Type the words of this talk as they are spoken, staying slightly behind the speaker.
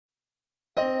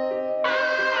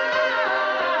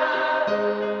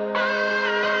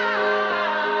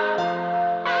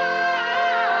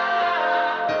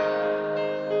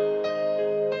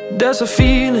There's a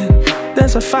feeling,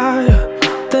 there's a fire,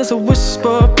 there's a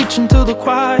whisper preaching to the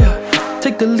choir.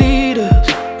 Take the leaders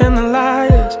and the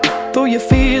liars, throw your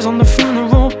fears on the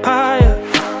funeral pyre.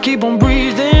 Keep on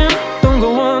breathing, don't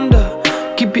go under.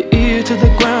 Keep your ear to the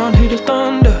ground, hear the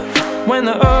thunder. When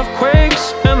the earth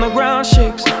quakes and the ground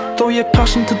shakes, throw your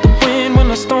caution to the wind when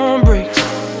the storm breaks.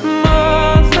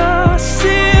 Mother,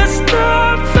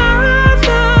 sister,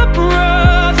 father,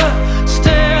 brother,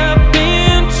 step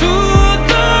into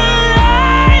the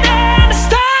light and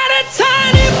start a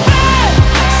tiny fire.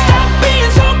 Stop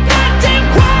being so goddamn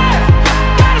quiet.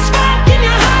 Got a spark in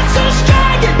your heart, so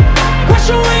strike it. Wash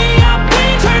away your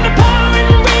pain, turn the pouring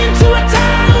rain to a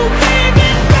tide who came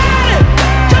and got it.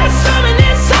 Just summon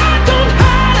inside, don't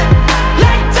hide it.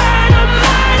 Like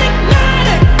dynamite, ignite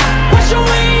it. Wash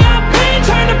away your pain,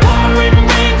 turn the pouring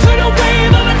rain to the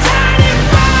wave of a tiny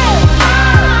fire.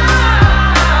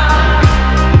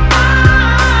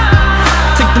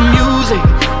 Take the music,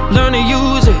 learn to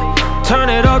use it. Turn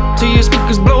it up till your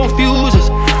speakers blow fuses.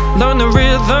 Learn the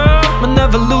rhythm and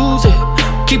never lose it.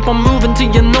 Keep on moving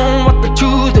till you know what the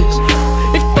truth is.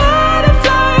 If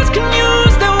butterflies can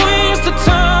use their wings to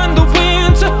turn the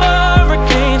wind to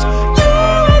hurricanes, you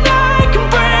and I can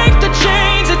break the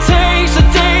chains. It takes a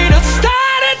day to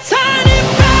start a tiny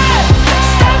fire.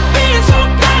 Stop being so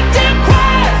goddamn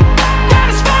quiet. Got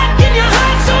a spark in your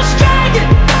heart, so strike it.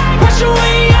 Wash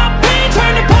away your pain,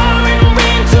 turn the pouring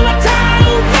rain to a tide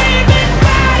who came and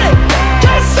got it.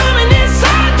 Just summon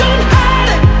inside, don't hide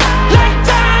it. Like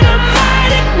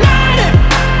dynamite, ignite it.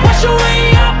 Wash away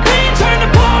your pain, turn the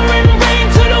pouring rain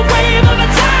to the wave of a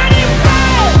tiny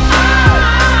fire.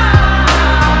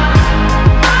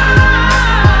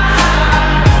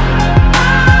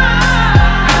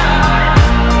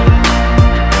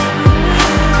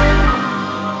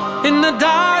 In the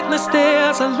darkness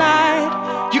there's a light.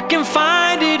 You can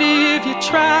find it if you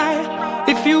try.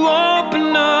 If you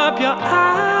open up your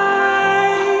eyes.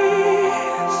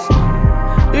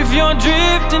 If you're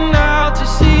drifting out to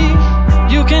sea,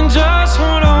 you can just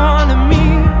hold on to me.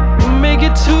 We'll make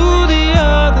it to the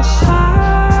other side.